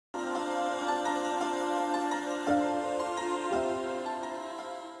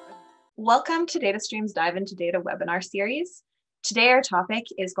Welcome to DataStream's Dive into Data webinar series. Today our topic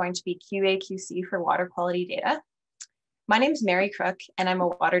is going to be QA/QC for water quality data. My name is Mary Kruk and I'm a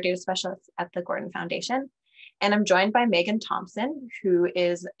water data specialist at the Gordon Foundation. And I'm joined by Megan Thompson, who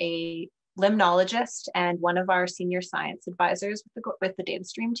is a limnologist and one of our senior science advisors with the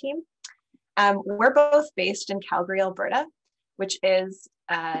DataStream team. We're both based in Calgary, Alberta, which is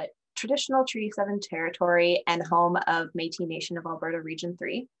traditional Treaty 7 territory and home of Métis Nation of Alberta Region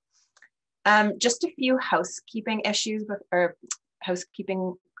 3. Just a few housekeeping issues or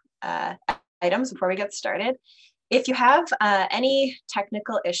housekeeping items before we get started. If you have any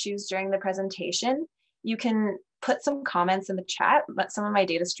technical issues during the presentation, you can put some comments in the chat, but some of my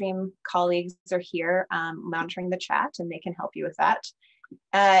DataStream colleagues are here monitoring the chat and they can help you with that.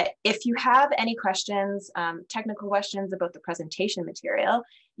 If you have any questions, technical questions about the presentation material,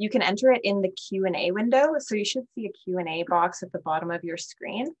 you can enter it in the Q&A window. So you should see a Q&A box at the bottom of your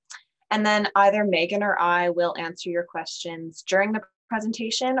screen. And then either Megan or I will answer your questions during the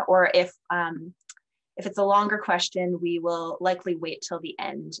presentation, or if it's a longer question, we will likely wait till the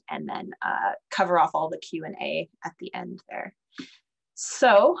end and then cover off all the Q&A at the end there.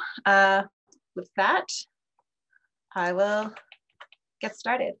 So with that, I will get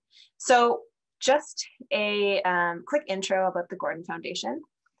started. So just a quick intro about the Gordon Foundation.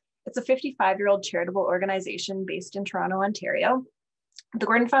 It's a 55-year-old charitable organization based in Toronto, Ontario. The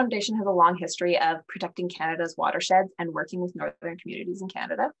Gordon Foundation has a long history of protecting Canada's watersheds and working with northern communities in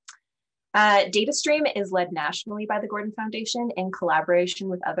Canada. DataStream is led nationally by the Gordon Foundation in collaboration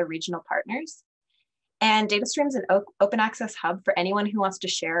with other regional partners. And DataStream is an open access hub for anyone who wants to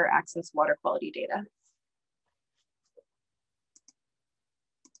share or access water quality data.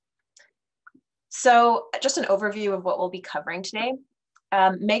 So just an overview of what we'll be covering today.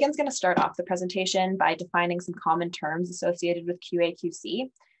 Megan's going to start off the presentation by defining some common terms associated with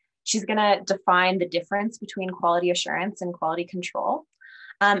QA/QC. She's going to define the difference between quality assurance and quality control,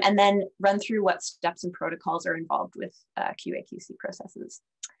 and then run through what steps and protocols are involved with QA/QC processes.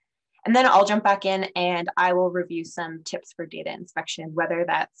 And then I'll jump back in and I will review some tips for data inspection, whether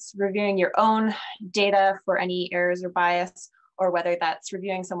that's reviewing your own data for any errors or bias, or whether that's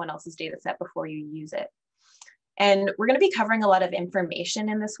reviewing someone else's data set before you use it. And we're going to be covering a lot of information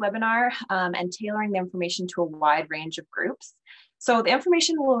in this webinar and tailoring the information to a wide range of groups. So the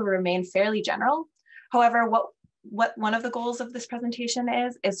information will remain fairly general. However, what one of the goals of this presentation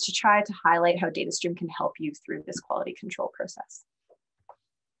is to try to highlight how DataStream can help you through this quality control process.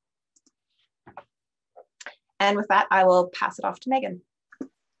 And with that, I will pass it off to Megan.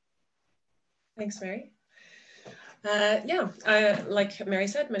 Thanks, Mary. Like Mary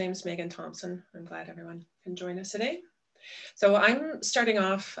said, my name is Megan Thompson. I'm glad everyone can join us today. So I'm starting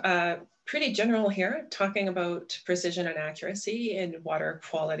off pretty general here, talking about precision and accuracy in water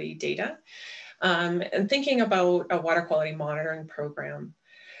quality data, and thinking about a water quality monitoring program.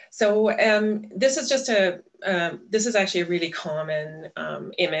 So this is actually a really common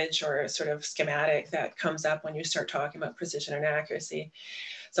image or sort of schematic that comes up when you start talking about precision and accuracy.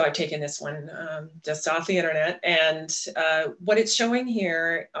 So I've taken this one just off the internet, and what it's showing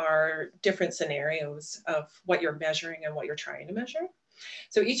here are different scenarios of what you're measuring and what you're trying to measure.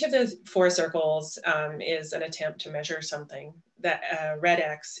 So each of the four circles is an attempt to measure something. That red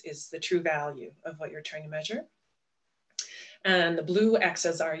X is the true value of what you're trying to measure. And the blue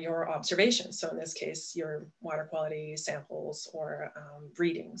X's are your observations. So in this case, your water quality samples or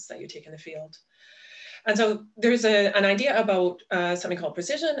readings that you take in the field. And so there's an idea about something called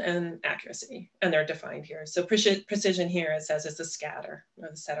precision and accuracy, and they're defined here. So precision here, it says, is the scatter, or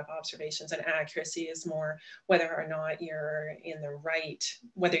the set of observations, and accuracy is more whether or not you're in the right,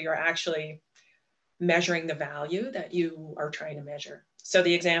 whether you're actually measuring the value that you are trying to measure. So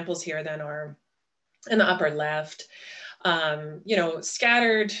the examples here then are in the upper left,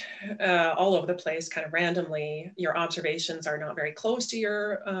 scattered all over the place, kind of randomly. Your observations are not very close to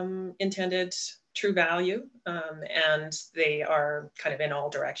your intended true value, and they are kind of in all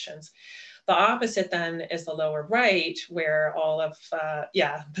directions. The opposite then is the lower right, where all of,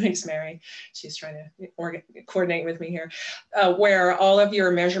 thanks Mary, she's trying to coordinate with me here, where all of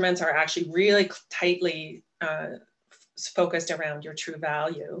your measurements are actually really tightly focused around your true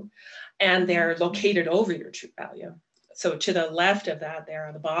value, and they're located over your true value. So to the left of that there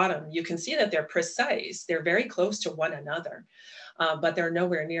on the bottom, you can see that they're precise. They're very close to one another, but they're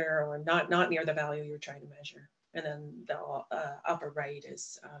nowhere near or not near the value you're trying to measure. And then the upper right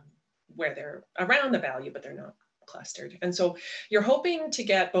is where they're around the value, but they're not clustered. And so you're hoping to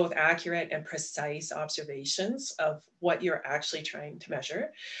get both accurate and precise observations of what you're actually trying to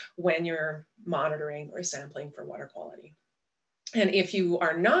measure when you're monitoring or sampling for water quality. And if you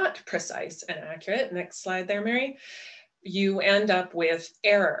are not precise and accurate, next slide there, Mary, you end up with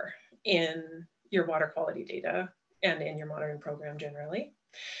error in your water quality data and in your monitoring program generally.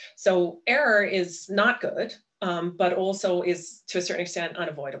 So error is not good, but also is to a certain extent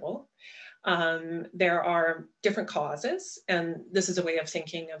unavoidable. There are different causes, and this is a way of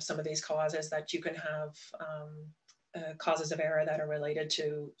thinking of some of these causes, that you can have causes of error that are related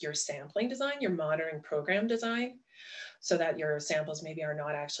to your sampling design, your monitoring program design, so that your samples maybe are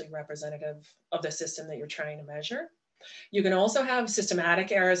not actually representative of the system that you're trying to measure. You can also have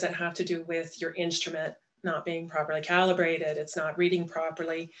systematic errors that have to do with your instrument not being properly calibrated, it's not reading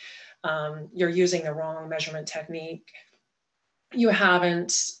properly, you're using the wrong measurement technique, you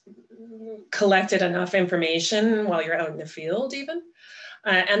haven't collected enough information while you're out in the field even.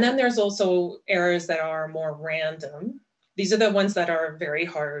 And then there's also errors that are more random. These are the ones that are very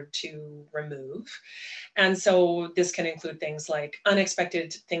hard to remove. And so this can include things like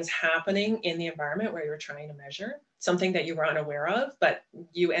unexpected things happening in the environment where you're trying to measure, something that you were unaware of, but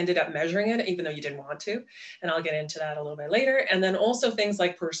you ended up measuring it even though you didn't want to. And I'll get into that a little bit later. And then also things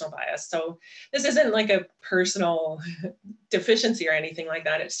like personal bias. So this isn't like a personal deficiency or anything like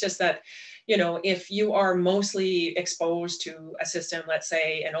that. It's just that, you know, if you are mostly exposed to a system, let's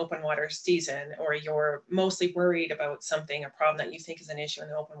say an open water season, or you're mostly worried about something, a problem that you think is an issue in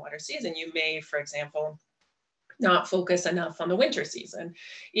the open water season, you may, for example, not focus enough on the winter season,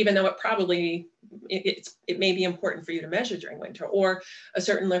 even though it probably, it may be important for you to measure during winter, or a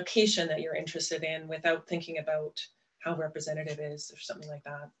certain location that you're interested in without thinking about how representative it is, or something like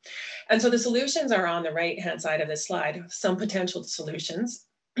that. And so the solutions are on the right-hand side of this slide, some potential solutions.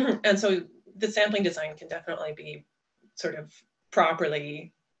 And so the sampling design can definitely be sort of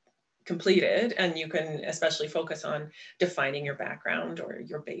properly completed, and you can especially focus on defining your background or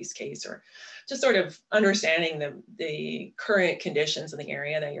your base case, or just sort of understanding the current conditions in the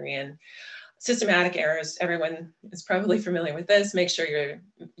area that you're in. Systematic errors, everyone is probably familiar with this. Make sure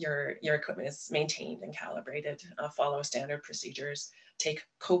your equipment is maintained and calibrated, follow standard procedures, take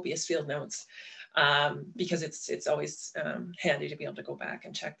copious field notes, because it's always handy to be able to go back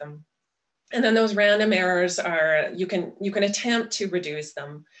and check them. And then those random errors are, you can attempt to reduce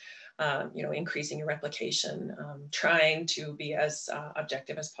them, you know, increasing your replication, trying to be as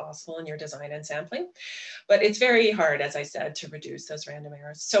objective as possible in your design and sampling. But it's very hard, as I said, to reduce those random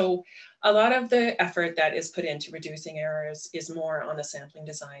errors. So a lot of the effort that is put into reducing errors is more on the sampling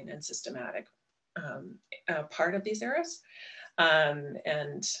design and systematic part of these errors.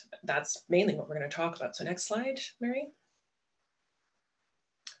 And that's mainly what we're going to talk about. So next slide, Mary.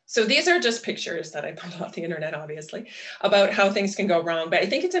 So these are just pictures that I pulled off the internet, obviously, about how things can go wrong. But I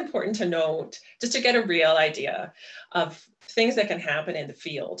think it's important to note, just to get a real idea of things that can happen in the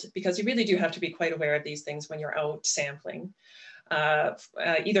field, because you really do have to be quite aware of these things when you're out sampling,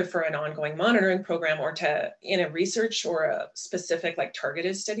 either for an ongoing monitoring program or in a research or a specific like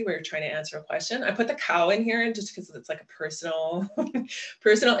targeted study where you're trying to answer a question. I put the cow in here just because it's like a personal,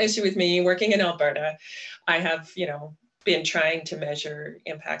 personal issue with me working in Alberta. I have, you know, been trying to measure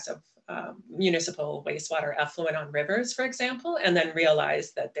impacts of municipal wastewater effluent on rivers, for example, and then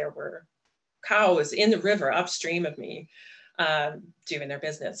realized that there were cows in the river upstream of me doing their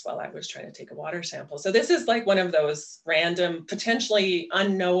business while I was trying to take a water sample. So this is like one of those random, potentially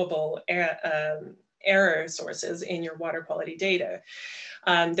unknowable error sources in your water quality data.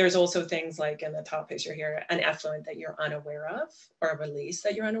 There's also things like in the top picture here, an effluent that you're unaware of, or a release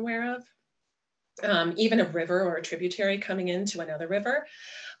that you're unaware of. Even a river or a tributary coming into another river.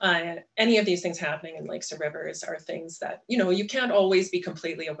 Any of these things happening in lakes or rivers are things that, you know, you can't always be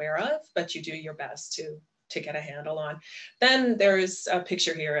completely aware of, but you do your best to get a handle on. Then there's a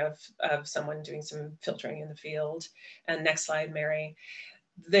picture here of someone doing some filtering in the field. And next slide, Mary.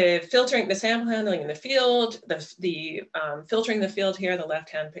 The filtering, the sample handling in the field, the filtering in the field here, the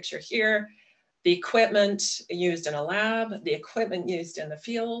left-hand picture here, the equipment used in a lab, the equipment used in the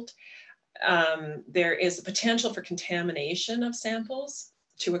field. There is a potential for contamination of samples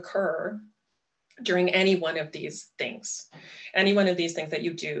to occur during any one of these things. Any one of these things that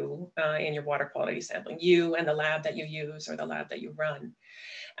you do in your water quality sampling, you and the lab that you use or the lab that you run.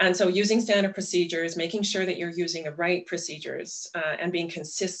 And so using standard procedures, making sure that you're using the right procedures and being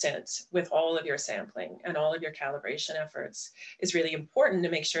consistent with all of your sampling and all of your calibration efforts is really important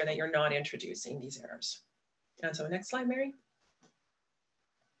to make sure that you're not introducing these errors. And so next slide, Mary.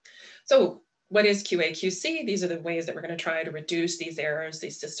 So what is QA/QC? These are the ways that we're going to try to reduce these errors,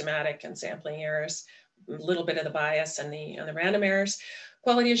 these systematic and sampling errors, a little bit of the bias and the random errors.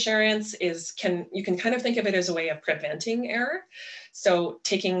 Quality assurance you can kind of think of it as a way of preventing error. So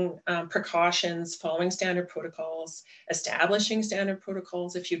taking precautions, following standard protocols, establishing standard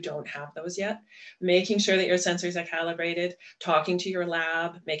protocols if you don't have those yet, making sure that your sensors are calibrated, talking to your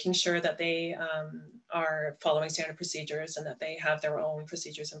lab, making sure that they are following standard procedures and that they have their own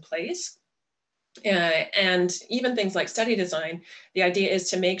procedures in place. And even things like study design, the idea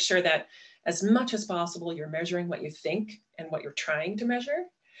is to make sure that as much as possible, you're measuring what you think and what you're trying to measure.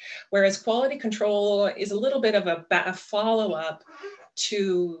 Whereas quality control is a little bit of a follow-up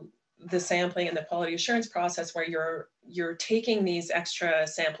to the sampling and the quality assurance process, where you're taking these extra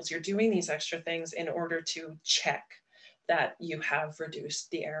samples, you're doing these extra things in order to check that you have reduced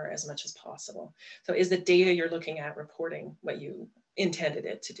the error as much as possible. So is the data you're looking at reporting what you intended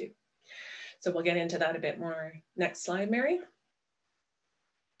it to do? So we'll get into that a bit more. Next slide, Mary.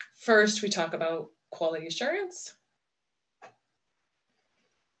 First, we talk about quality assurance.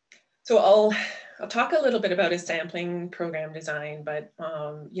 So I'll talk a little bit about a sampling program design, but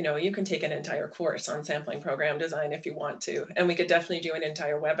you know, you can take an entire course on sampling program design if you want to, and we could definitely do an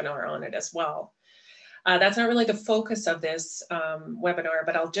entire webinar on it as well. That's not really the focus of this webinar,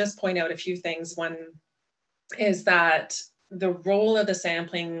 but I'll just point out a few things. One is that the role of the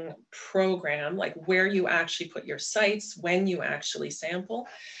sampling program, like where you actually put your sites, when you actually sample,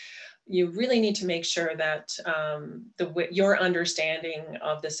 you really need to make sure that your understanding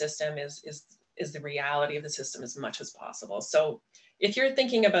of the system is the reality of the system as much as possible. So if you're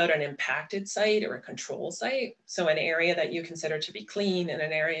thinking about an impacted site or a control site, so an area that you consider to be clean and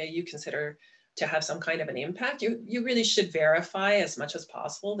an area you consider to have some kind of an impact, you really should verify as much as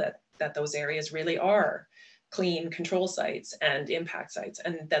possible that those areas really are clean control sites and impact sites,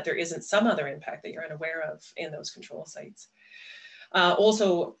 and that there isn't some other impact that you're unaware of in those control sites.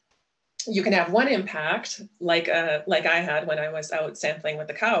 Also, you can have one impact, like I had when I was out sampling with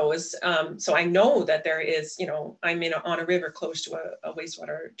the cows. So I know that there is, you know, I'm on a river close to a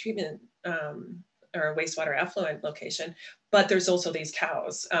wastewater treatment or a wastewater effluent location, but there's also these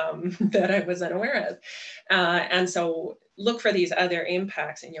cows that I was unaware of. And so look for these other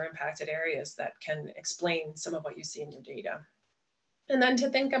impacts in your impacted areas that can explain some of what you see in your data. And then to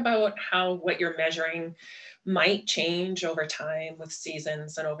think about how what you're measuring might change over time with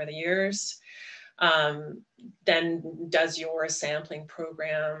seasons and over the years. Then does your sampling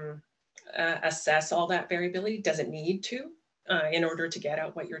program assess all that variability? Does it need to in order to get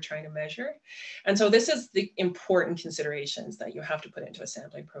out what you're trying to measure? And so this is the important considerations that you have to put into a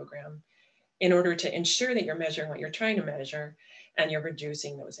sampling program in order to ensure that you're measuring what you're trying to measure and you're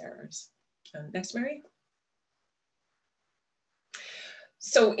reducing those errors. Next, Mary.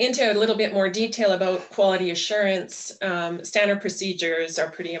 So into a little bit more detail about quality assurance, standard procedures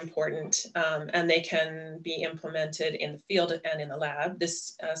are pretty important and they can be implemented in the field and in the lab.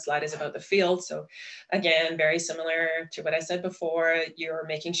 This slide is about the field. So again, very similar to what I said before, you're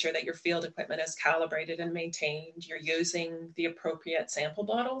making sure that your field equipment is calibrated and maintained. You're using the appropriate sample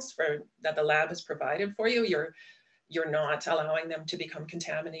bottles that the lab has provided for you. You're not allowing them to become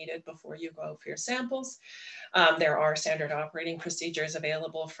contaminated before you go out for your samples. There are standard operating procedures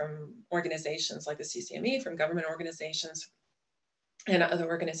available from organizations like the CCME, from government organizations and other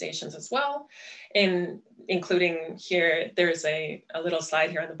organizations as well. And including here, there's a little slide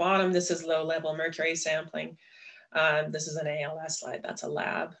here on the bottom. This is low level mercury sampling. This is an ALS slide, that's a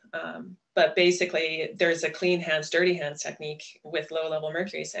lab. But basically there's a clean hands, dirty hands technique with low level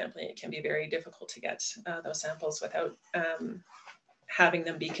mercury sampling. It can be very difficult to get those samples without having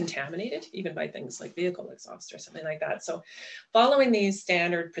them be contaminated, even by things like vehicle exhaust or something like that. So following these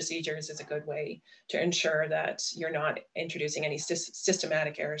standard procedures is a good way to ensure that you're not introducing any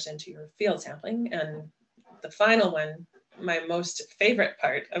systematic errors into your field sampling. And the final one, my most favorite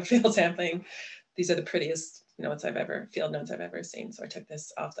part of field sampling, these are the prettiest field notes I've ever seen. So I took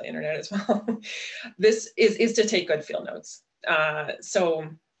this off the internet as well. This is to take good field notes. So,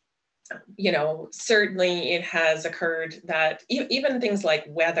 you know, certainly it has occurred that even things like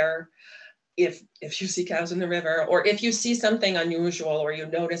weather, if you see cows in the river, or if you see something unusual, or you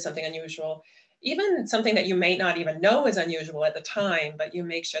notice something unusual, even something that you may not even know is unusual at the time, but you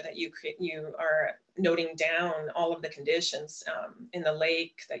make sure that you are noting down all of the conditions in the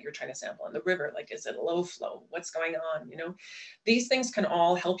lake that you're trying to sample, in the river, like is it low flow, what's going on, you know? These things can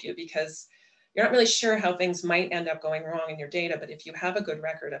all help you because you're not really sure how things might end up going wrong in your data, but if you have a good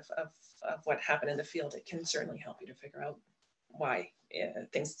record of what happened in the field, it can certainly help you to figure out why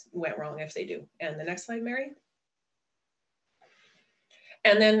things went wrong if they do. And the next slide, Mary.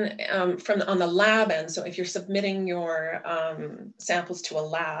 And then on the lab end, so if you're submitting your samples to a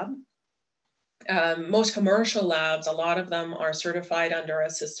lab, Most commercial labs, a lot of them are certified under a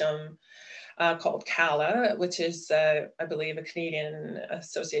system called CALA, which is, I believe, a Canadian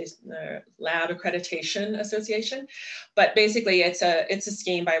association, Lab Accreditation Association. But basically, it's a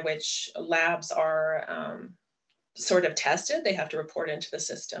scheme by which labs are sort of tested. They have to report into the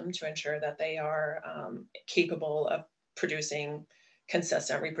system to ensure that they are capable of producing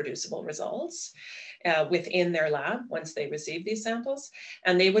consistent, reproducible results within their lab once they receive these samples.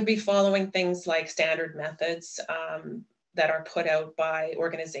 And they would be following things like standard methods that are put out by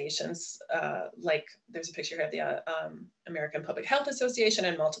organizations, like there's a picture here of the American Public Health Association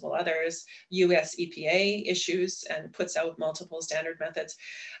and multiple others. US EPA issues and puts out multiple standard methods.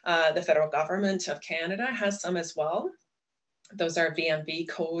 The federal government of Canada has some as well. Those are VMB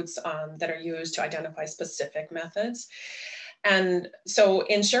codes that are used to identify specific methods. And so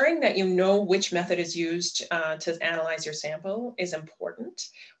ensuring that you know which method is used to analyze your sample is important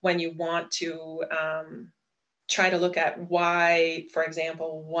when you want to try to look at why, for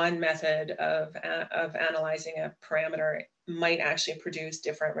example, one method of analyzing a parameter might actually produce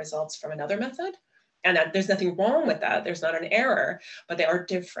different results from another method. And there's nothing wrong with that. There's not an error, but they are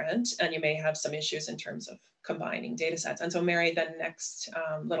different. And you may have some issues in terms of combining data sets. And so Mary, the next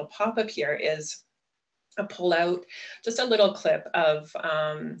little pop-up here is a pull out, just a little clip of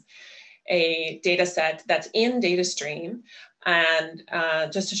a data set that's in DataStream. And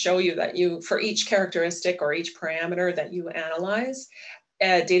just to show you that for each characteristic or each parameter that you analyze,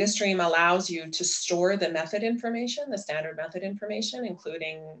 DataStream allows you to store the method information, the standard method information,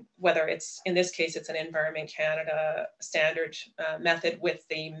 including whether it's, in this case, it's an Environment Canada standard method with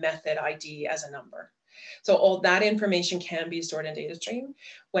the method ID as a number. So all that information can be stored in DataStream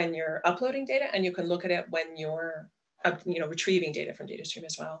when you're uploading data, and you can look at it when you're retrieving data from DataStream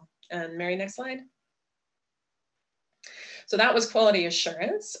as well. And Mary, next slide. So that was quality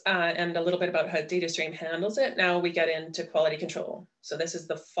assurance and a little bit about how DataStream handles it. Now we get into quality control. So this is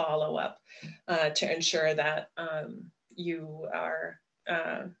the follow-up to ensure that your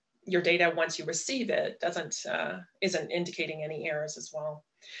data, once you receive it, isn't indicating any errors as well.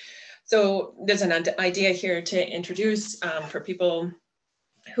 So there's an idea here to introduce for people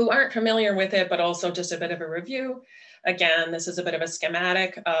who aren't familiar with it, but also just a bit of a review. Again, this is a bit of a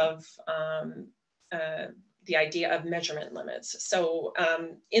schematic of the idea of measurement limits. So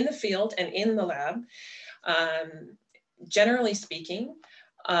in the field and in the lab, generally speaking,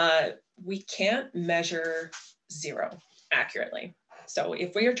 we can't measure zero accurately. So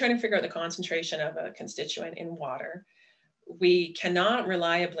if we are trying to figure out the concentration of a constituent in water, we cannot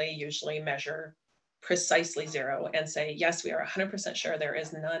reliably usually measure precisely zero and say, yes, we are 100% sure there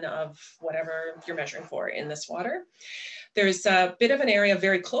is none of whatever you're measuring for in this water. There's a bit of an area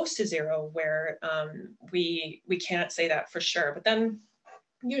very close to zero where we can't say that for sure, but then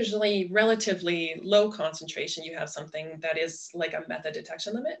usually relatively low concentration, you have something that is like a method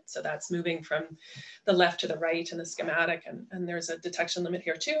detection limit. So that's moving from the left to the right in the schematic, and there's a detection limit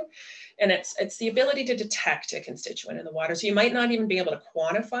here too. And it's the ability to detect a constituent in the water. So you might not even be able to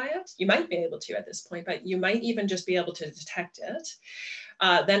quantify it. You might be able to at this point, but you might even just be able to detect it.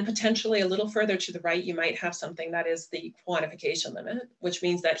 Then potentially a little further to the right, you might have something that is the quantification limit, which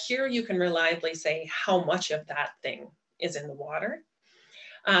means that here you can reliably say how much of that thing is in the water.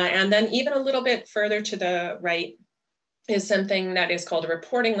 And then even a little bit further to the right is something that is called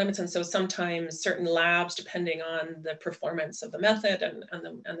reporting limits. And so sometimes certain labs, depending on the performance of the method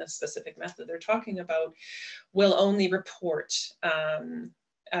and the specific method they're talking about, will only report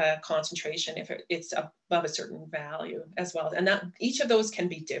concentration if it's above a certain value as well. And that each of those can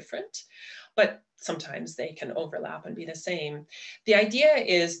be different, but sometimes they can overlap and be the same. The idea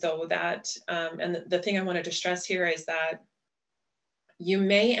is though that, and the thing I wanted to stress here is that you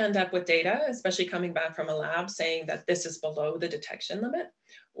may end up with data, especially coming back from a lab, saying that this is below the detection limit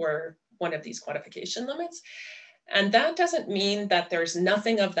or one of these quantification limits. And that doesn't mean that there's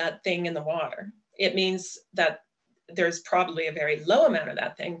nothing of that thing in the water. It means that there's probably a very low amount of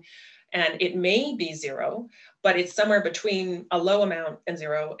that thing, and it may be zero, but it's somewhere between a low amount and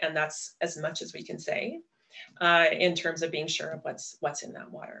zero, and that's as much as we can say in terms of being sure of what's in that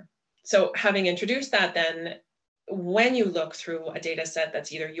water. So having introduced that, then when you look through a data set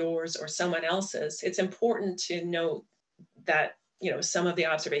that's either yours or someone else's, it's important to note that some of the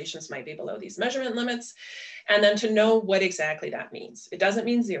observations might be below these measurement limits, and then to know what exactly that means. It doesn't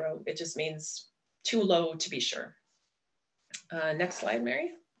mean zero, it just means too low to be sure. Next slide,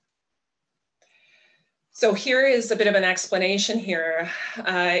 Mary. So here is a bit of an explanation here.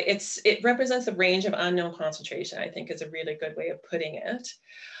 It represents a range of unknown concentration, I think is a really good way of putting it.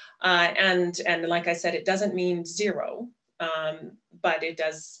 And like I said, it doesn't mean zero. but it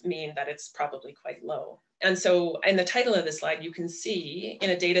does mean that it's probably quite low. And so in the title of this slide, you can see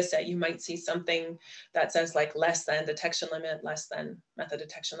in a data set, you might see something that says like less than detection limit, less than method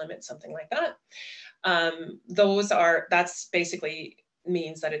detection limit, something like that. That's basically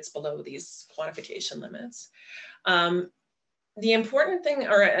means that it's below these quantification limits. The important thing,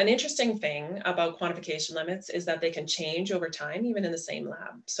 or an interesting thing about quantification limits, is that they can change over time, even in the same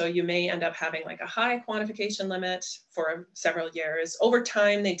lab. So you may end up having like a high quantification limit for several years. Over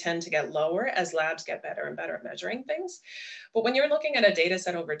time, they tend to get lower as labs get better and better at measuring things. But when you're looking at a data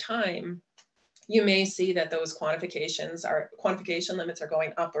set over time, you may see that those quantification limits are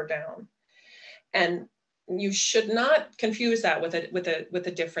going up or down. And you should not confuse that with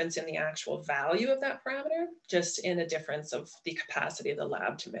a difference in the actual value of that parameter, just in a difference of the capacity of the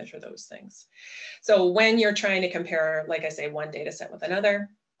lab to measure those things. So when you're trying to compare, like I say, one data set with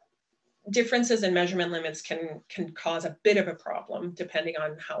another, differences in measurement limits can cause a bit of a problem depending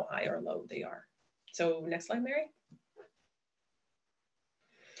on how high or low they are. So next slide, Mary.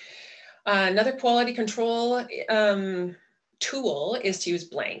 Another quality control tool is to use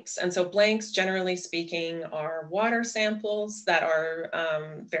blanks. And so blanks, generally speaking, are water samples that are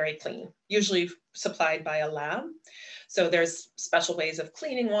very clean, usually supplied by a lab. So there's special ways of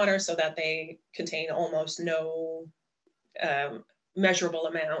cleaning water so that they contain almost no measurable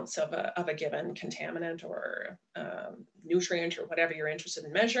amounts of a given contaminant or nutrient or whatever you're interested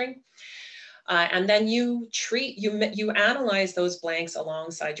in measuring. And then you analyze those blanks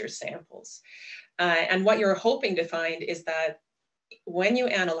alongside your samples. And what you're hoping to find is that when you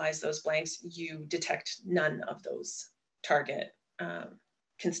analyze those blanks, you detect none of those target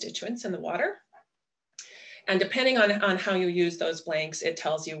constituents in the water. And depending on how you use those blanks, it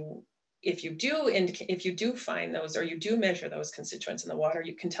tells you if you do find those or you do measure those constituents in the water,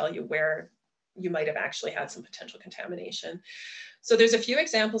 you can tell you where you might have actually had some potential contamination. So there's a few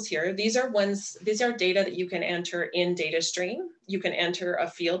examples here. These are data that you can enter in DataStream. You can enter a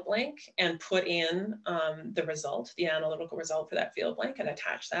field blank and put in the result, the analytical result for that field blank, and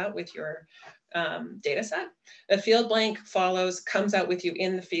attach that with your data set. The field blank comes out with you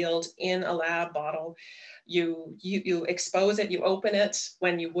in the field in a lab bottle. You expose it, you open it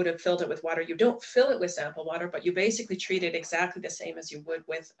when you would have filled it with water. You don't fill it with sample water, but you basically treat it exactly the same as you would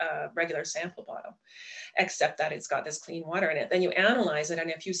with a regular sample bottle, except that it's got this clean water in it. Then you analyze it, and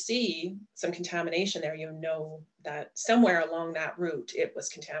if you see some contamination there, you know that somewhere along that route it was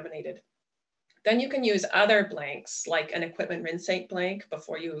contaminated. Then you can use other blanks, like an equipment rinsate blank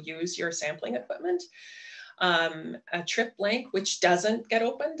before you use your sampling equipment. A trip blank, which doesn't get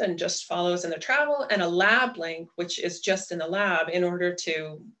opened and just follows in the travel, and a lab blank, which is just in the lab in order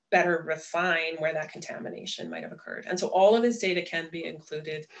to better refine where that contamination might have occurred. And so all of this data can be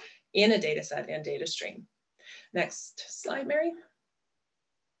included in a data set and DataStream. Next slide, Mary.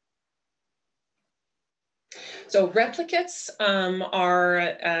 So replicates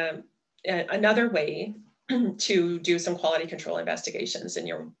are another way to do some quality control investigations in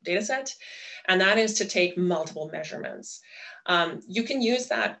your data set, and that is to take multiple measurements. You can use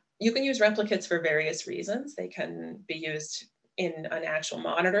replicates for various reasons. They can be used in an actual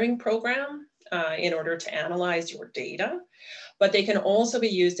monitoring program in order to analyze your data, but they can also be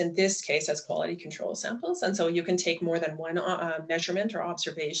used in this case as quality control samples. And so you can take more than one measurement or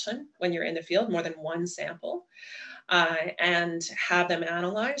observation when you're in the field, more than one sample. And have them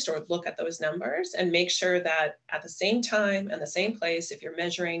analyzed or look at those numbers and make sure that at the same time and the same place, if you're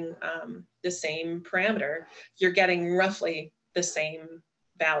measuring the same parameter, you're getting roughly the same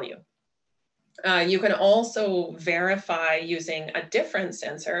value. You can also verify using a different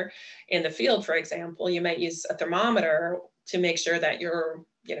sensor in the field. For example, you might use a thermometer to make sure that your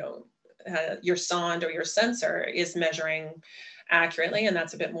sonde or your sensor is measuring accurately, and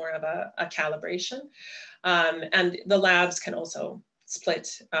that's a bit more of a calibration. And the labs can also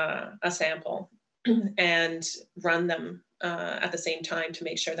split a sample and run them at the same time to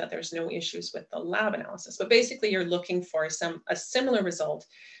make sure that there's no issues with the lab analysis. But basically, you're looking for a similar result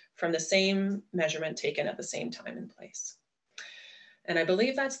from the same measurement taken at the same time and place. And I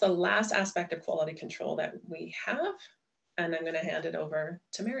believe that's the last aspect of quality control that we have. And I'm going to hand it over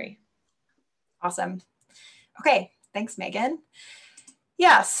to Mary. Awesome. Okay, thanks, Megan.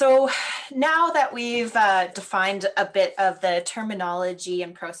 Yeah, so now that we've defined a bit of the terminology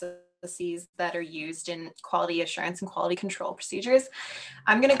and processes that are used in quality assurance and quality control procedures,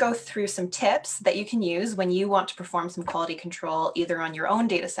 I'm going to go through some tips that you can use when you want to perform some quality control, either on your own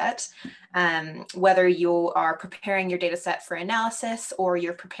data set, whether you are preparing your data set for analysis or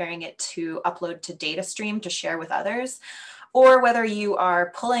you're preparing it to upload to DataStream to share with others, or whether you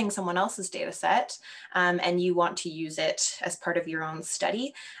are pulling someone else's data set and you want to use it as part of your own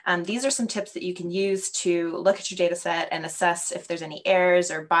study. These are some tips that you can use to look at your data set and assess if there's any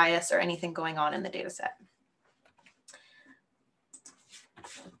errors or bias or anything going on in the data set.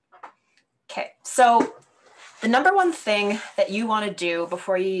 Okay, so the number one thing that you want to do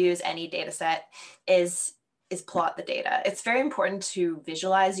before you use any data set is plot the data. It's very important to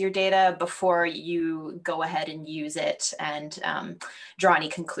visualize your data before you go ahead and use it and draw any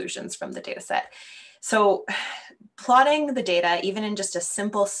conclusions from the data set. So plotting the data, even in just a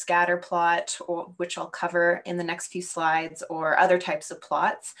simple scatter plot, which I'll cover in the next few slides, or other types of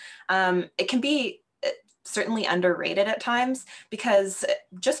plots, it can be certainly underrated at times, because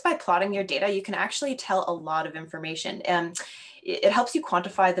just by plotting your data, you can actually tell a lot of information. It helps you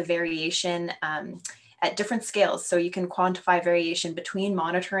quantify the variation at different scales. So you can quantify variation between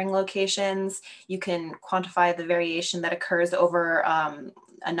monitoring locations. You can quantify the variation that occurs over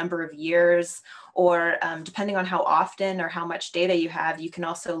a number of years, or depending on how often or how much data you have, you can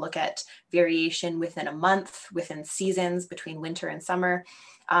also look at variation within a month, within seasons, between winter and summer.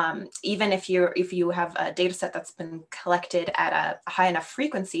 Even if you have a data set that's been collected at a high enough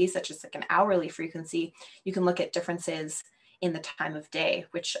frequency, such as like an hourly frequency, you can look at differences in the time of day,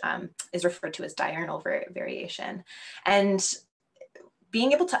 which is referred to as diurnal variation. And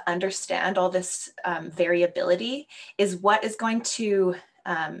being able to understand all this variability is what is going to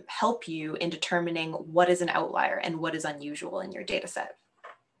help you in determining what is an outlier and what is unusual in your data set.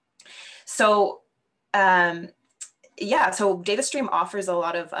 So yeah, so DataStream offers a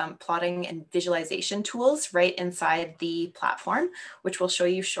lot of plotting and visualization tools right inside the platform, which we'll show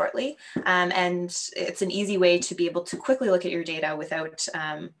you shortly. And it's an easy way to be able to quickly look at your data without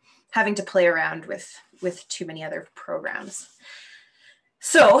having to play around with too many other programs.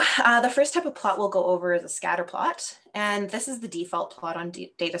 So the first type of plot we'll go over is a scatter plot. And this is the default plot on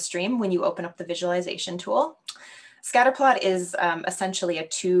DataStream when you open up the visualization tool. Scatterplot is essentially a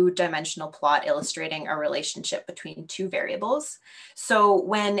two-dimensional plot illustrating a relationship between two variables. So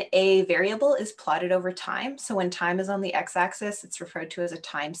when a variable is plotted over time, so when time is on the x-axis, it's referred to as a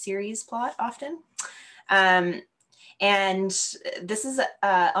time series plot often. And this is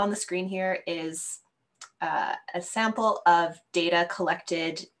on the screen here is a sample of data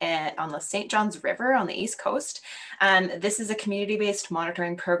collected on the St. John's River on the East Coast. This is a community-based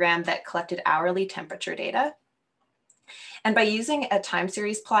monitoring program that collected hourly temperature data. And by using a time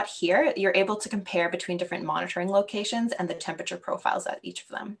series plot here, you're able to compare between different monitoring locations and the temperature profiles at each of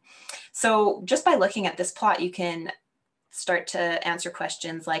them. So just by looking at this plot, you can start to answer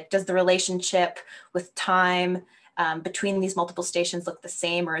questions like, does the relationship with time between these multiple stations look the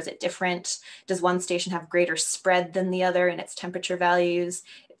same, or is it different? Does one station have greater spread than the other in its temperature values?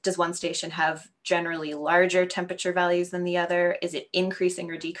 Does one station have generally larger temperature values than the other? Is it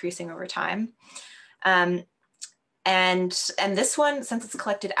increasing or decreasing over time? And this one, since it's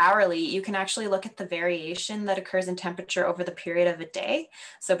collected hourly, you can actually look at the variation that occurs in temperature over the period of a day.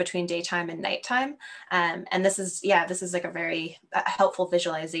 So between daytime and nighttime. And this is like a very helpful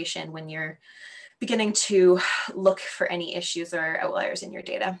visualization when you're beginning to look for any issues or outliers in your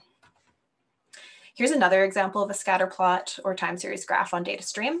data. Here's another example of a scatter plot or time series graph on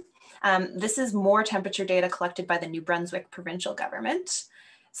DataStream. This is more temperature data collected by the New Brunswick provincial government.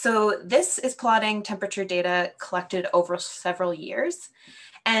 So this is plotting temperature data collected over several years.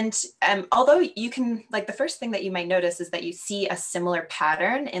 And although you can, like, the first thing that you might notice is that you see a similar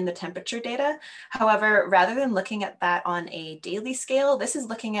pattern in the temperature data. However, rather than looking at that on a daily scale, this is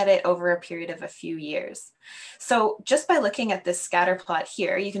looking at it over a period of a few years. So just by looking at this scatter plot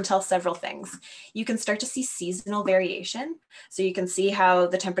here, you can tell several things. You can start to see seasonal variation. So you can see how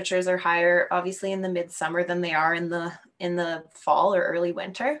the temperatures are higher, obviously in the midsummer than they are in the fall or early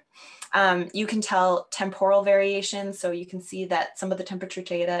winter. You can tell temporal variation. So you can see that some of the temperature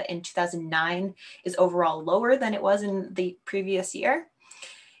data in 2009 is overall lower than it was in the previous year.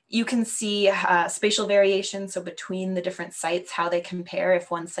 You can see spatial variation. So between the different sites, how they compare if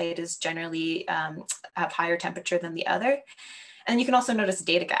one site is generally have higher temperature than the other. And you can also notice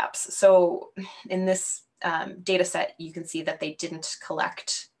data gaps. So in this data set, you can see that they didn't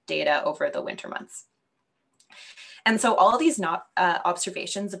collect data over the winter months. And so all of these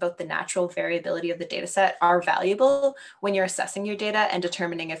observations about the natural variability of the data set are valuable when you're assessing your data and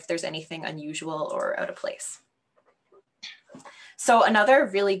determining if there's anything unusual or out of place. So another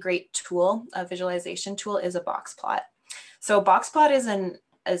really great tool, a visualization tool, is a box plot. So box plot is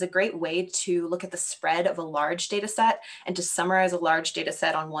a great way to look at the spread of a large data set and to summarize a large data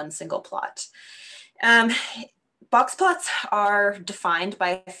set on one single plot. Box plots are defined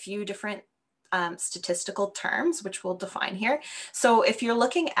by a few different statistical terms, which we'll define here. So if you're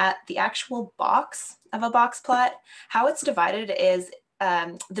looking at the actual box of a box plot, how it's divided is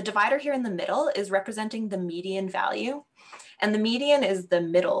the divider here in the middle is representing the median value. And the median is the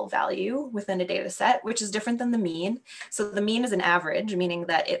middle value within a data set, which is different than the mean. So the mean is an average, meaning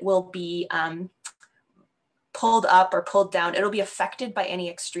that it will be pulled up or pulled down. It'll be affected by any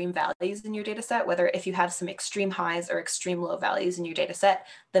extreme values in your data set, whether if you have some extreme highs or extreme low values in your data set,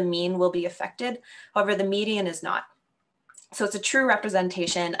 the mean will be affected. However, the median is not. So it's a true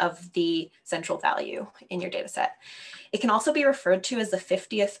representation of the central value in your data set. It can also be referred to as the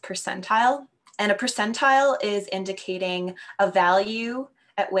 50th percentile. And a percentile is indicating a value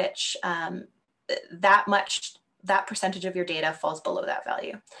at which that percentage of your data falls below that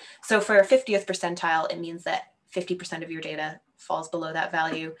value. So for a 50th percentile, it means that 50% of your data falls below that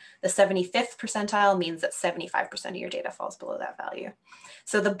value. The 75th percentile means that 75% of your data falls below that value.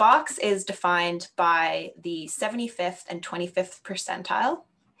 So the box is defined by the 75th and 25th percentile.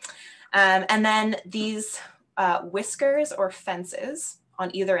 And then these whiskers or fences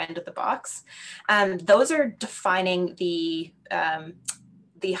on either end of the box, those are defining the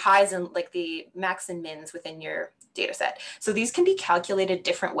highs and like the max and mins within your data set. So these can be calculated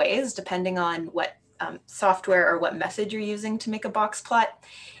different ways depending on what software or what method you're using to make a box plot.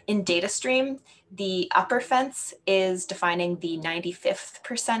 In DataStream, the upper fence is defining the 95th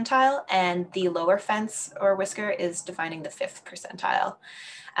percentile and the lower fence or whisker is defining the 5th percentile.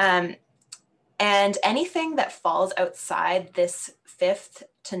 And anything that falls outside this 5th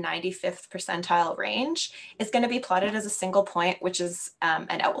to 95th percentile range is going to be plotted as a single point, which is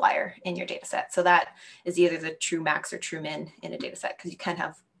an outlier in your data set. So that is either the true max or true min in a data set, because you can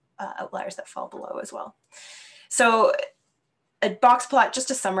have outliers that fall below as well. So a box plot, just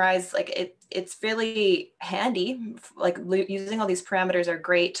to summarize, like it's really handy. Like using all these parameters are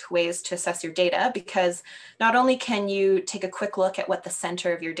great ways to assess your data, because not only can you take a quick look at what the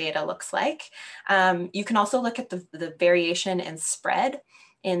center of your data looks like, you can also look at the variation and spread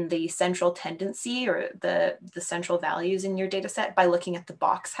in the central tendency or the central values in your data set by looking at the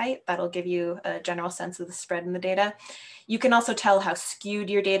box height. That'll give you a general sense of the spread in the data. You can also tell how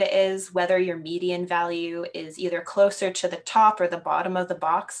skewed your data is, whether your median value is either closer to the top or the bottom of the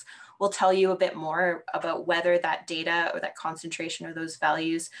box will tell you a bit more about whether that data or that concentration of those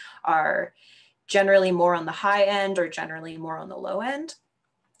values are generally more on the high end or generally more on the low end.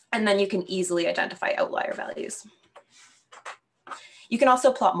 And then you can easily identify outlier values. You can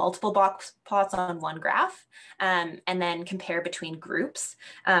also plot multiple box plots on one graph and then compare between groups.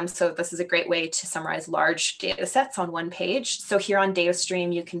 So this is a great way to summarize large data sets on one page. So here on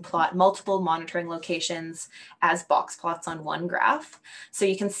DataStream, you can plot multiple monitoring locations as box plots on one graph. So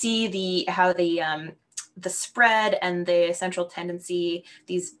you can see how the spread and the central tendency,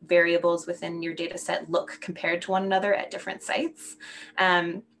 these variables within your data set look compared to one another at different sites.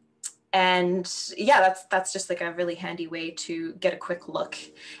 And yeah, that's just like a really handy way to get a quick look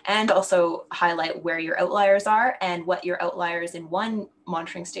and also highlight where your outliers are and what your outliers in one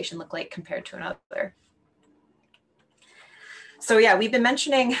monitoring station look like compared to another. So yeah, we've been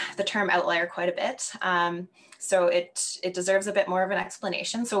mentioning the term outlier quite a bit. So it deserves a bit more of an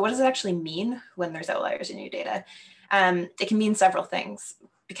explanation. So what does it actually mean when there's outliers in your data? It can mean several things,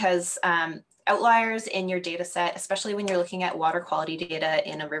 because outliers in your data set, especially when you're looking at water quality data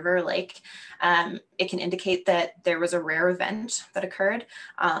in a river or lake, it can indicate that there was a rare event that occurred.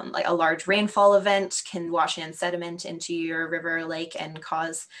 Like a large rainfall event can wash in sediment into your river or lake and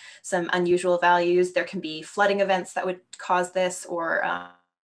cause some unusual values. There can be flooding events that would cause this, or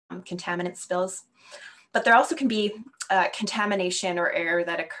contaminant spills. But there also can be contamination or error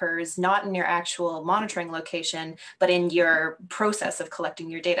that occurs not in your actual monitoring location, but in your process of collecting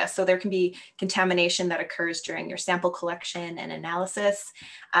your data. So there can be contamination that occurs during your sample collection and analysis.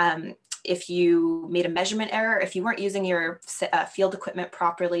 If you made a measurement error, if you weren't using your field equipment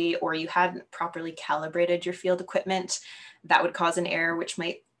properly, or you hadn't properly calibrated your field equipment, that would cause an error, which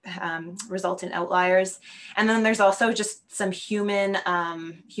might result in outliers. And then there's also just some human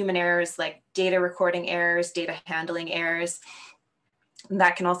errors, like data recording errors, data handling errors.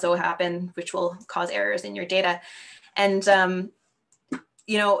 That can also happen, which will cause errors in your data. And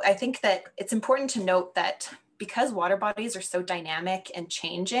you know, I think that it's important to note that because water bodies are so dynamic and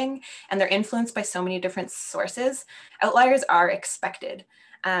changing, and they're influenced by so many different sources, outliers are expected.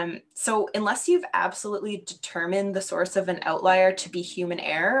 So unless you've absolutely determined the source of an outlier to be human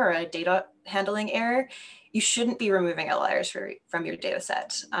error or a data handling error, you shouldn't be removing outliers from your data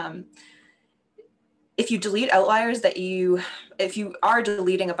set. If you delete outliers if you are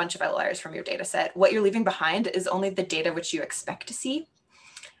deleting a bunch of outliers from your data set, what you're leaving behind is only the data which you expect to see.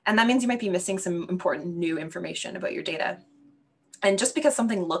 And that means you might be missing some important new information about your data. And just because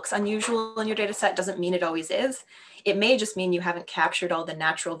something looks unusual in your data set doesn't mean it always is. It may just mean you haven't captured all the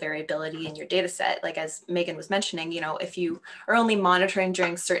natural variability in your data set. Like as Megan was mentioning, if you are only monitoring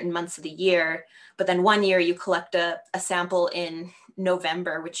during certain months of the year, but then one year you collect a sample in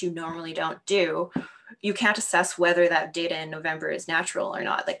November, which you normally don't do, you can't assess whether that data in November is natural or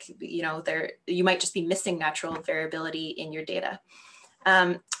not. Like, you might just be missing natural variability in your data.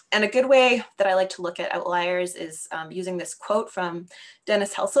 And a good way that I like to look at outliers is using this quote from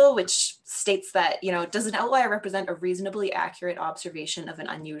Dennis Helsel, which states that, does an outlier represent a reasonably accurate observation of an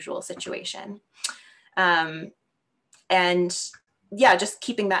unusual situation? And yeah, just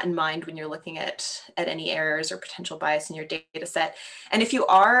keeping that in mind when you're looking at any errors or potential bias in your data set. And if you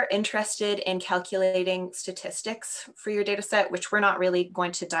are interested in calculating statistics for your data set, which we're not really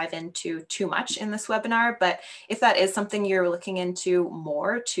going to dive into too much in this webinar, but if that is something you're looking into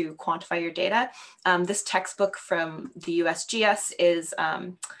more to quantify your data, this textbook from the USGS is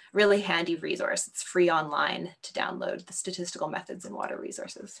really handy resource. It's free online to download, the statistical methods in water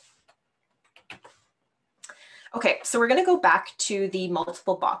resources. Okay, so we're going to go back to the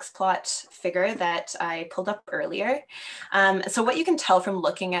multiple box plot figure that I pulled up earlier. So what you can tell from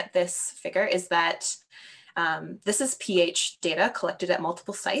looking at this figure is that this is pH data collected at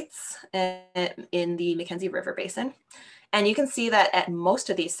multiple sites in the Mackenzie River Basin. And you can see that at most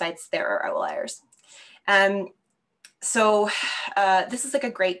of these sites, there are outliers. So this is like a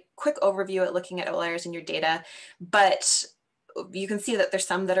great quick overview at looking at outliers in your data, but you can see that there's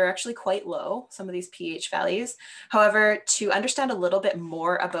some that are actually quite low, some of these pH values. However, to understand a little bit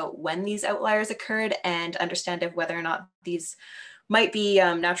more about when these outliers occurred and understand if whether or not these might be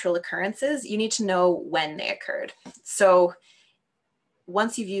natural occurrences, you need to know when they occurred. So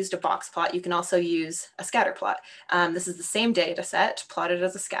once you've used a box plot, you can also use a scatter plot. This is the same data set plotted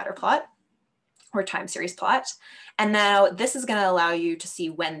as a scatter plot or time series plot. And now this is going to allow you to see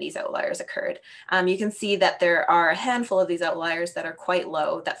when these outliers occurred. You can see that there are a handful of these outliers that are quite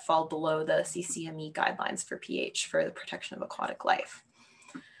low, that fall below the CCME guidelines for pH for the protection of aquatic life.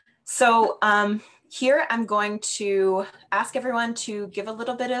 So here I'm going to ask everyone to give a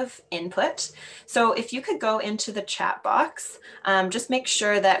little bit of input. So if you could go into the chat box, just make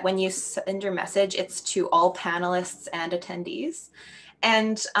sure that when you send your message, it's to all panelists and attendees.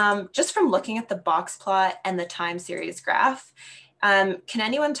 And just from looking at the box plot and the time series graph, can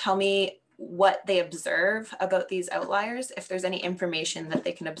anyone tell me what they observe about these outliers, if there's any information that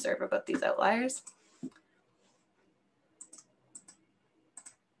they can observe about these outliers?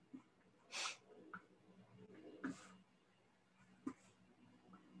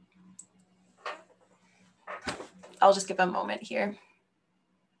 I'll just give a moment here.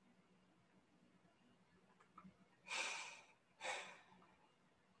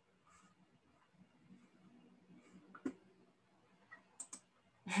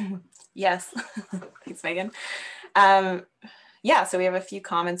 Yes, thanks, Megan. Yeah, so we have a few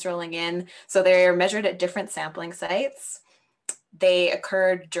comments rolling in. So they're measured at different sampling sites. They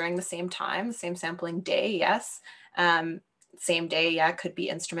occurred during the same time, same sampling day, yes. Same day, yeah, could be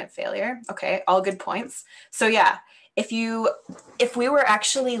instrument failure. Okay, all good points. So yeah, if we were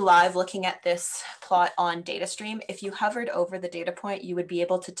actually live looking at this plot on DataStream, if you hovered over the data point, you would be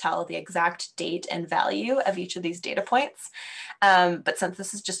able to tell the exact date and value of each of these data points. But since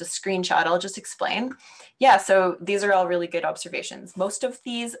this is just a screenshot, I'll just explain. Yeah, so these are all really good observations. Most of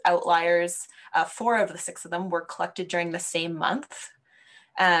these outliers, 4 of the 6 of them were collected during the same month,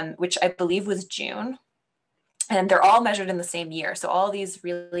 which I believe was June. And they're all measured in the same year. So all these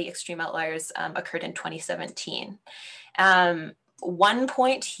really extreme outliers occurred in 2017. One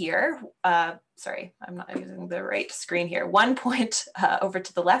point here, sorry, I'm not using the right screen here. One point over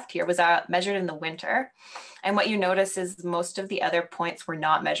to the left here was measured in the winter. And what you notice is most of the other points were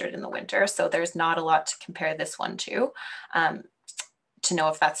not measured in the winter. So there's not a lot to compare this one to know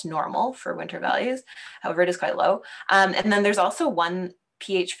if that's normal for winter values. However, it is quite low. And then there's also one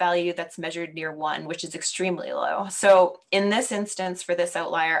pH value that's measured near 1, which is extremely low. So in this instance for this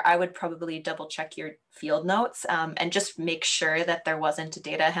outlier, I would probably double check your field notes and just make sure that there wasn't a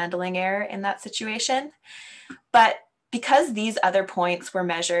data handling error in that situation. But because these other points were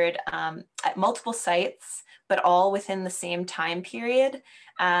measured at multiple sites, but all within the same time period,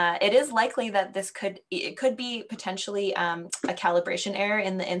 it is likely that it could be potentially a calibration error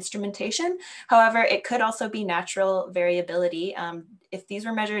in the instrumentation. However, it could also be natural variability. If these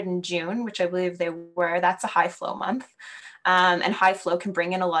were measured in June, which I believe they were, that's a high flow month. And high flow can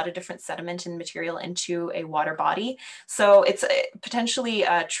bring in a lot of different sediment and material into a water body. So it's potentially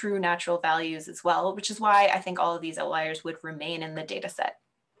true natural values as well, which is why I think all of these outliers would remain in the data set.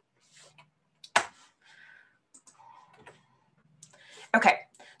 Okay,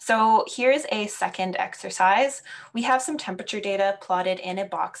 so here's a second exercise. We have some temperature data plotted in a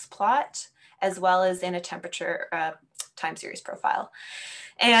box plot, as well as in a temperature time series profile.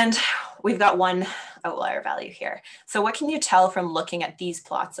 And we've got one outlier value here. So what can you tell from looking at these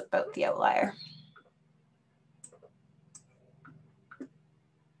plots about the outlier?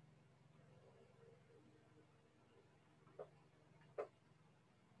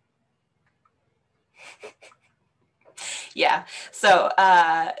 Yeah, so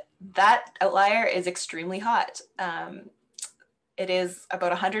that outlier is extremely hot. It is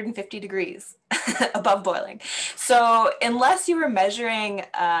about 150 degrees above boiling. So unless you were measuring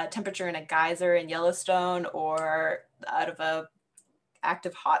temperature in a geyser in Yellowstone or out of a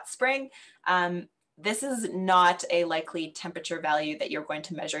active hot spring, this is not a likely temperature value that you're going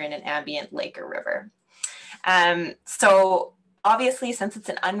to measure in an ambient lake or river. So obviously, since it's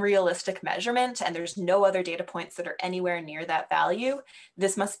an unrealistic measurement and there's no other data points that are anywhere near that value,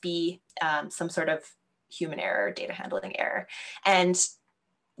 this must be some sort of human error, data handling error. And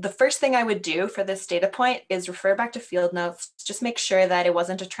the first thing I would do for this data point is refer back to field notes, just make sure that it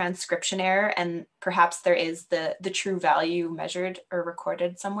wasn't a transcription error and perhaps there is the true value measured or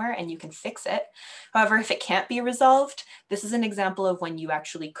recorded somewhere and you can fix it. However, if it can't be resolved, this is an example of when you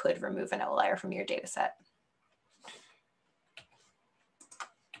actually could remove an outlier from your data set.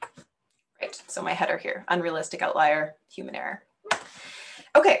 Right, so my header here, unrealistic outlier, human error.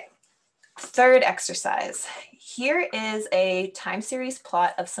 Okay, third exercise. Here is a time series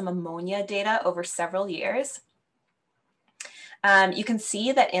plot of some ammonia data over several years. You can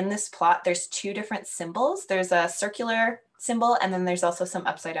see that in this plot, there's two different symbols. There's a circular symbol, and then there's also some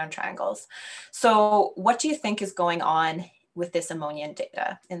upside down triangles. So what do you think is going on with this ammonia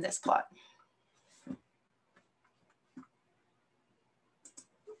data in this plot?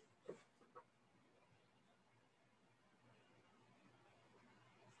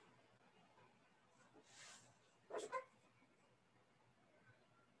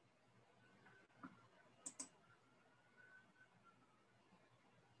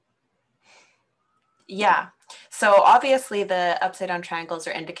 Yeah, so obviously the upside down triangles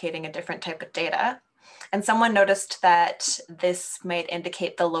are indicating a different type of data. And someone noticed that this might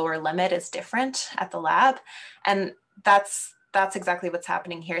indicate the lower limit is different at the lab. And that's exactly what's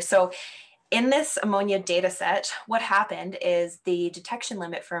happening here. So in this ammonia data set, what happened is the detection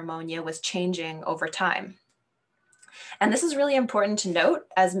limit for ammonia was changing over time. And this is really important to note,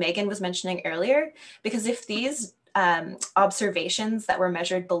 as Megan was mentioning earlier, because if these observations that were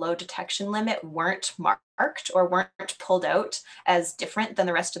measured below detection limit weren't marked or weren't pulled out as different than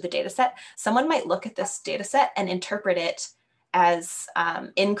the rest of the data set, someone might look at this data set and interpret it as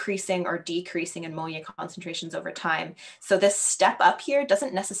increasing or decreasing ammonia concentrations over time. So this step up here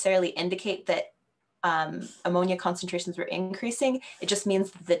doesn't necessarily indicate that ammonia concentrations were increasing. It just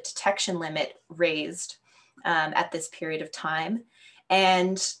means the detection limit raised at this period of time.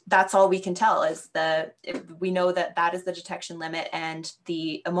 And that's all we can tell is we know that that is the detection limit and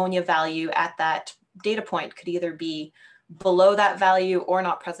the ammonia value at that data point could either be below that value or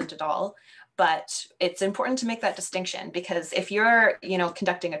not present at all. But it's important to make that distinction because if you're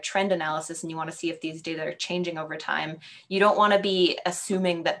conducting a trend analysis and you want to see if these data are changing over time, you don't want to be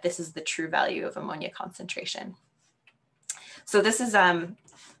assuming that this is the true value of ammonia concentration. So this is a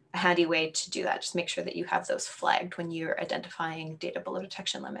handy way to do that. Just make sure that you have those flagged when you're identifying data below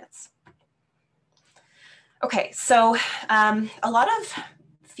detection limits. Okay, so a lot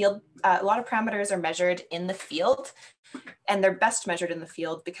of parameters are measured in the field, and they're best measured in the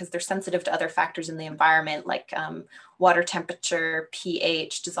field because they're sensitive to other factors in the environment like water temperature,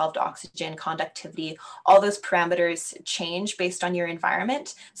 pH, dissolved oxygen, conductivity. All those parameters change based on your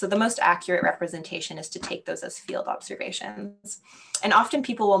environment. So the most accurate representation is to take those as field observations. And often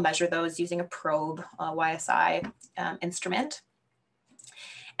people will measure those using a probe, a YSI instrument.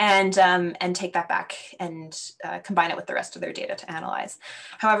 And take that back and combine it with the rest of their data to analyze.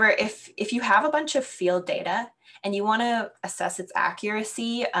 However, if you have a bunch of field data and you want to assess its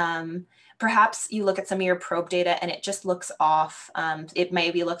accuracy, perhaps you look at some of your probe data and it just looks off. It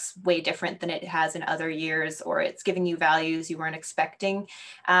maybe looks way different than it has in other years, or it's giving you values you weren't expecting.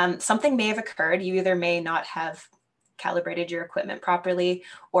 Something may have occurred. You either may not have calibrated your equipment properly,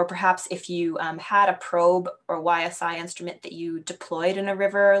 or perhaps if you had a probe or YSI instrument that you deployed in a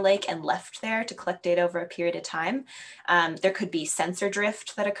river or lake and left there to collect data over a period of time, there could be sensor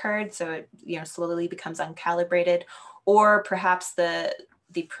drift that occurred, so it slowly becomes uncalibrated, or perhaps the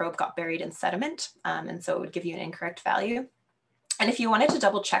probe got buried in sediment, and so it would give you an incorrect value. And if you wanted to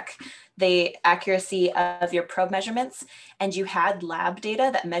double check the accuracy of your probe measurements and you had lab data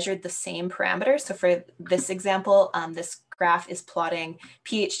that measured the same parameters, so for this example, this graph is plotting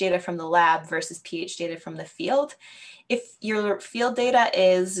pH data from the lab versus pH data from the field. If your field data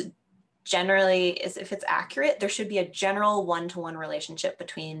is if it's accurate, there should be a general one-to-one relationship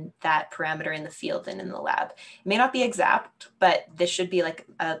between that parameter in the field and in the lab. It may not be exact, but this should be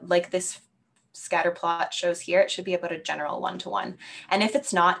like this scatter plot shows here. It should be about a general one-to-one. And if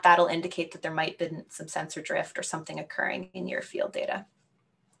it's not, that'll indicate that there might have been some sensor drift or something occurring in your field data.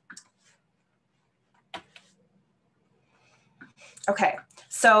 Okay,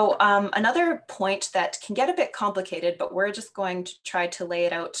 so another point that can get a bit complicated, but we're just going to try to lay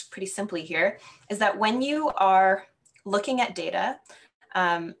it out pretty simply here, is that when you are looking at data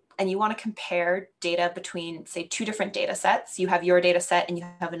and you want to compare data between, say, two different data sets, you have your data set and you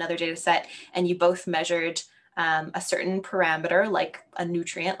have another data set, and you both measured a certain parameter, like a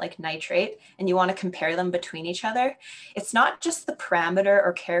nutrient, like nitrate, and you want to compare them between each other. It's not just the parameter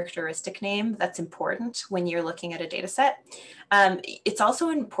or characteristic name that's important when you're looking at a data set. It's also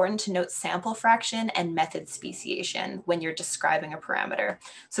important to note sample fraction and method speciation when you're describing a parameter.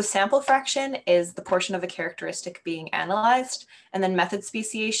 So sample fraction is the portion of a characteristic being analyzed, and then method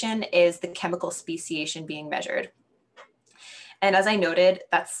speciation is the chemical speciation being measured. And as I noted,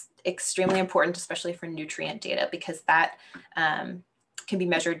 that's extremely important, especially for nutrient data, because that can be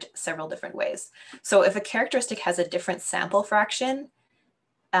measured several different ways. So if a characteristic has a different sample fraction,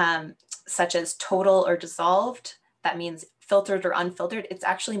 such as total or dissolved, that means filtered or unfiltered, it's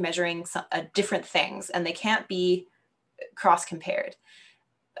actually measuring different things, and they can't be cross-compared.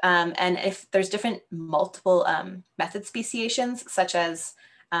 And if there's different multiple method speciations, such as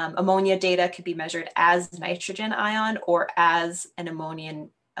ammonia data could be measured as nitrogen ion or as an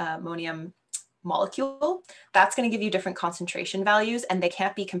ammonium molecule, that's going to give you different concentration values, and they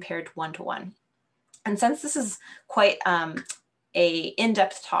can't be compared one-to-one. And since this is quite a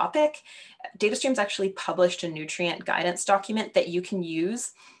in-depth topic, DataStream's actually published a nutrient guidance document that you can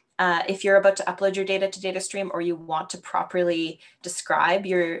use if you're about to upload your data to DataStream, or you want to properly describe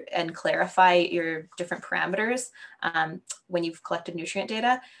and clarify your different parameters when you've collected nutrient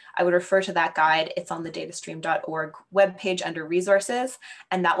data. I would refer to that guide. It's on the datastream.org webpage under resources,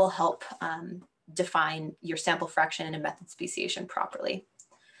 and that will help define your sample fraction and method speciation properly.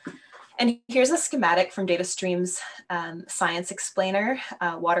 And here's a schematic from DataStream's Science Explainer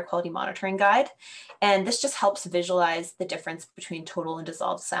Water Quality Monitoring Guide. And this just helps visualize the difference between total and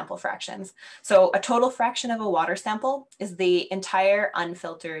dissolved sample fractions. So a total fraction of a water sample is the entire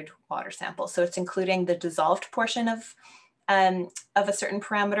unfiltered water sample. So it's including the dissolved portion of a certain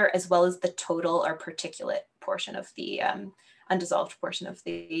parameter, as well as the total or particulate portion of the undissolved portion of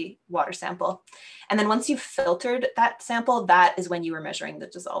the water sample. And then once you've filtered that sample, that is when you are measuring the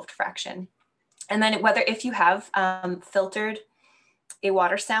dissolved fraction. And then if you have filtered a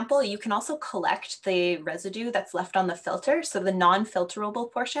water sample, you can also collect the residue that's left on the filter. So the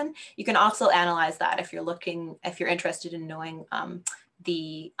non-filterable portion, you can also analyze that if you're interested in knowing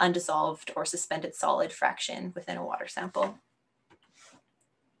the undissolved or suspended solid fraction within a water sample.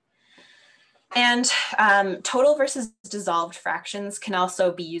 And total versus dissolved fractions can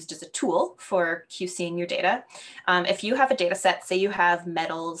also be used as a tool for QCing your data. If you have a data set, say you have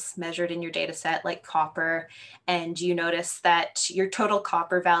metals measured in your data set like copper, and you notice that your total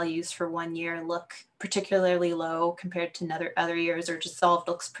copper values for 1 year look particularly low compared to other years, or dissolved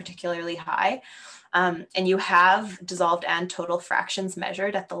looks particularly high, and you have dissolved and total fractions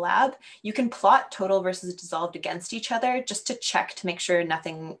measured at the lab, you can plot total versus dissolved against each other just to check to make sure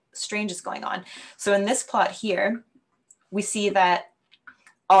nothing strange is going on. So in this plot here, we see that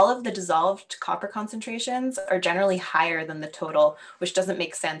all of the dissolved copper concentrations are generally higher than the total, which doesn't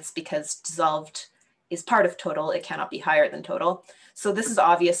make sense because dissolved is part of total. It cannot be higher than total. So this is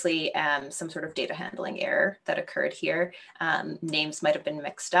obviously some sort of data handling error that occurred here. Names might have been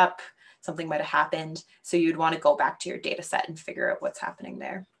mixed up. Something might have happened. So you'd want to go back to your data set and figure out what's happening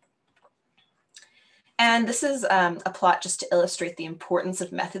there. And this is a plot just to illustrate the importance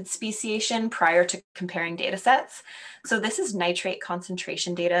of method speciation prior to comparing data sets. So this is nitrate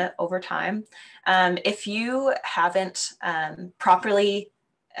concentration data over time. If you haven't properly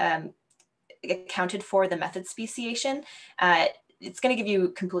accounted for the method speciation, it's going to give you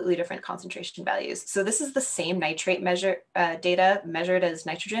completely different concentration values. So this is the same nitrate data measured as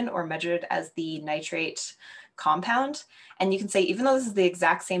nitrogen or measured as the nitrate compound. And you can say, even though this is the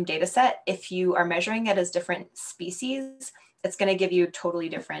exact same data set, if you are measuring it as different species, it's going to give you totally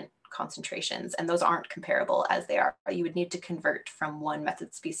different concentrations, and those aren't comparable as they are. You would need to convert from one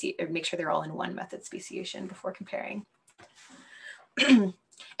method species, or make sure they're all in one method speciation before comparing.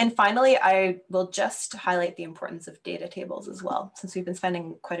 And finally, I will just highlight the importance of data tables as well, since we've been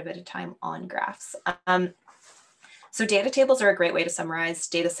spending quite a bit of time on graphs. So data tables are a great way to summarize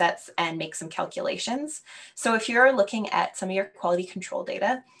data sets and make some calculations. So if you're looking at some of your quality control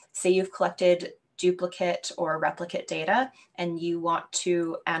data, say you've collected duplicate or replicate data and you want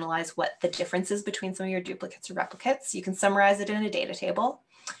to analyze what the difference is between some of your duplicates or replicates, you can summarize it in a data table.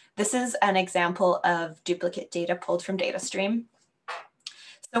 This is an example of duplicate data pulled from DataStream.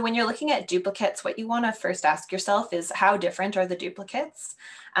 So when you're looking at duplicates, what you want to first ask yourself is how different are the duplicates?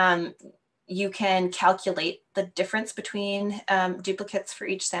 You can calculate the difference between duplicates for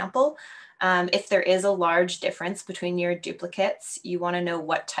each sample. If there is a large difference between your duplicates, you want to know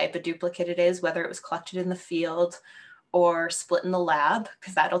what type of duplicate it is, whether it was collected in the field or split in the lab,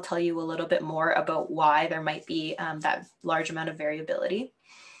 because that'll tell you a little bit more about why there might be that large amount of variability.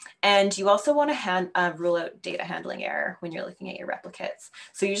 And you also want to rule out data handling error when you're looking at your replicates.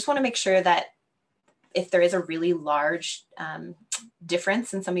 So you just want to make sure that if there is a really large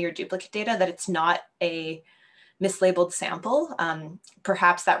difference in some of your duplicate data, that it's not a mislabeled sample.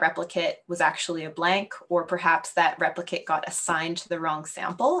 Perhaps that replicate was actually a blank, or perhaps that replicate got assigned to the wrong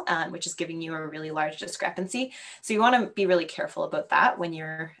sample, which is giving you a really large discrepancy. So you want to be really careful about that when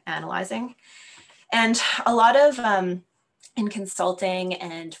you're analyzing. And a lot of, in consulting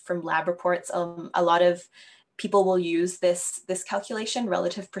and from lab reports, a lot of people will use this calculation,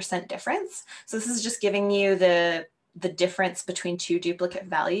 relative percent difference. So this is just giving you the difference between two duplicate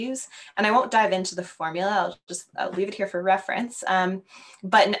values. And I won't dive into the formula, I'll leave it here for reference.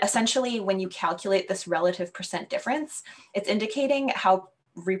 But essentially, when you calculate this relative percent difference, it's indicating how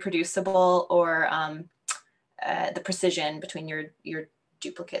reproducible or the precision between your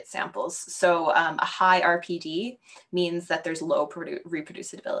duplicate samples. So a high RPD means that there's low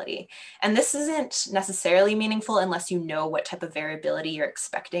reproducibility. And this isn't necessarily meaningful unless you know what type of variability you're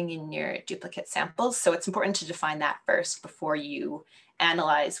expecting in your duplicate samples. So it's important to define that first before you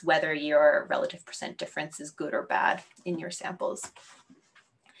analyze whether your relative percent difference is good or bad in your samples.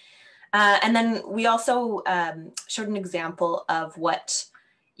 And then we also showed an example of what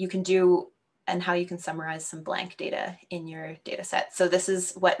you can do and how you can summarize some blank data in your data set. So this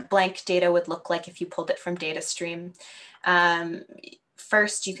is what blank data would look like if you pulled it from DataStream.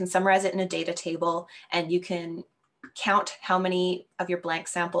 First, you can summarize it in a data table, and you can count how many of your blank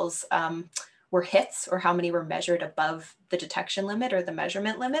samples were hits, or how many were measured above the detection limit or the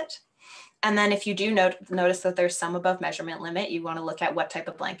measurement limit. And then if you do notice that there's some above measurement limit, you want to look at what type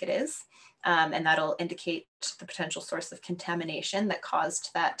of blank it is. And that'll indicate the potential source of contamination that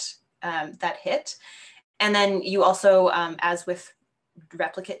caused that hit. And then you also, as with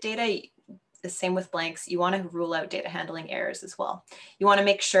replicate data, the same with blanks, you want to rule out data handling errors as well. You want to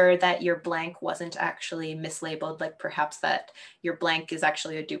make sure that your blank wasn't actually mislabeled, like perhaps that your blank is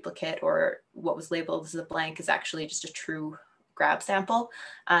actually a duplicate, or what was labeled as a blank is actually just a true grab sample.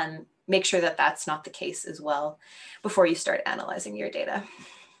 Make sure that that's not the case as well before you start analyzing your data.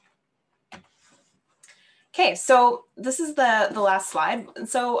 Okay, so this is the last slide. And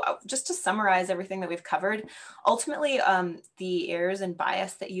so just to summarize everything that we've covered, ultimately the errors and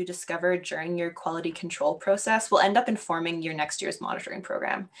bias that you discovered during your quality control process will end up informing your next year's monitoring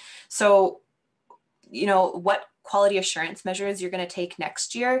program. So, you know, what quality assurance measures you're going to take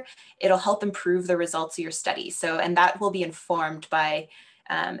next year, it'll help improve the results of your study. So, and that will be informed by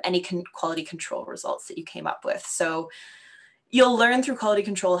any quality control results that you came up with. So you'll learn through quality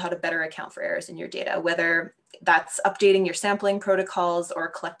control how to better account for errors in your data, whether that's updating your sampling protocols or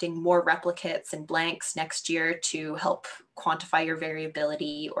collecting more replicates and blanks next year to help quantify your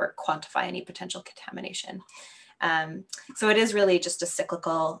variability or quantify any potential contamination. So it is really just a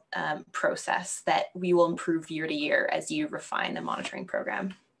cyclical process that we will improve year to year as you refine the monitoring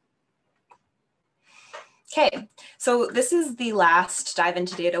program. Okay, so this is the last Dive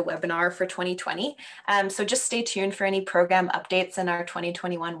into Data webinar for 2020. So just stay tuned for any program updates in our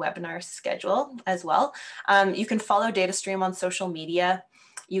 2021 webinar schedule as well. You can follow DataStream on social media.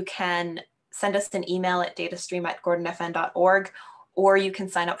 You can send us an email at datastream@gordonfn.org, or you can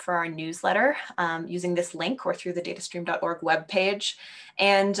sign up for our newsletter using this link or through the datastream.org webpage.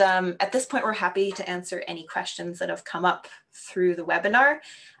 And at this point, we're happy to answer any questions that have come up through the webinar.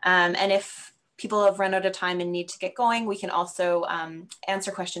 And if people have run out of time and need to get going, we can also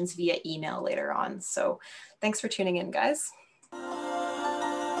answer questions via email later on. So thanks for tuning in, guys.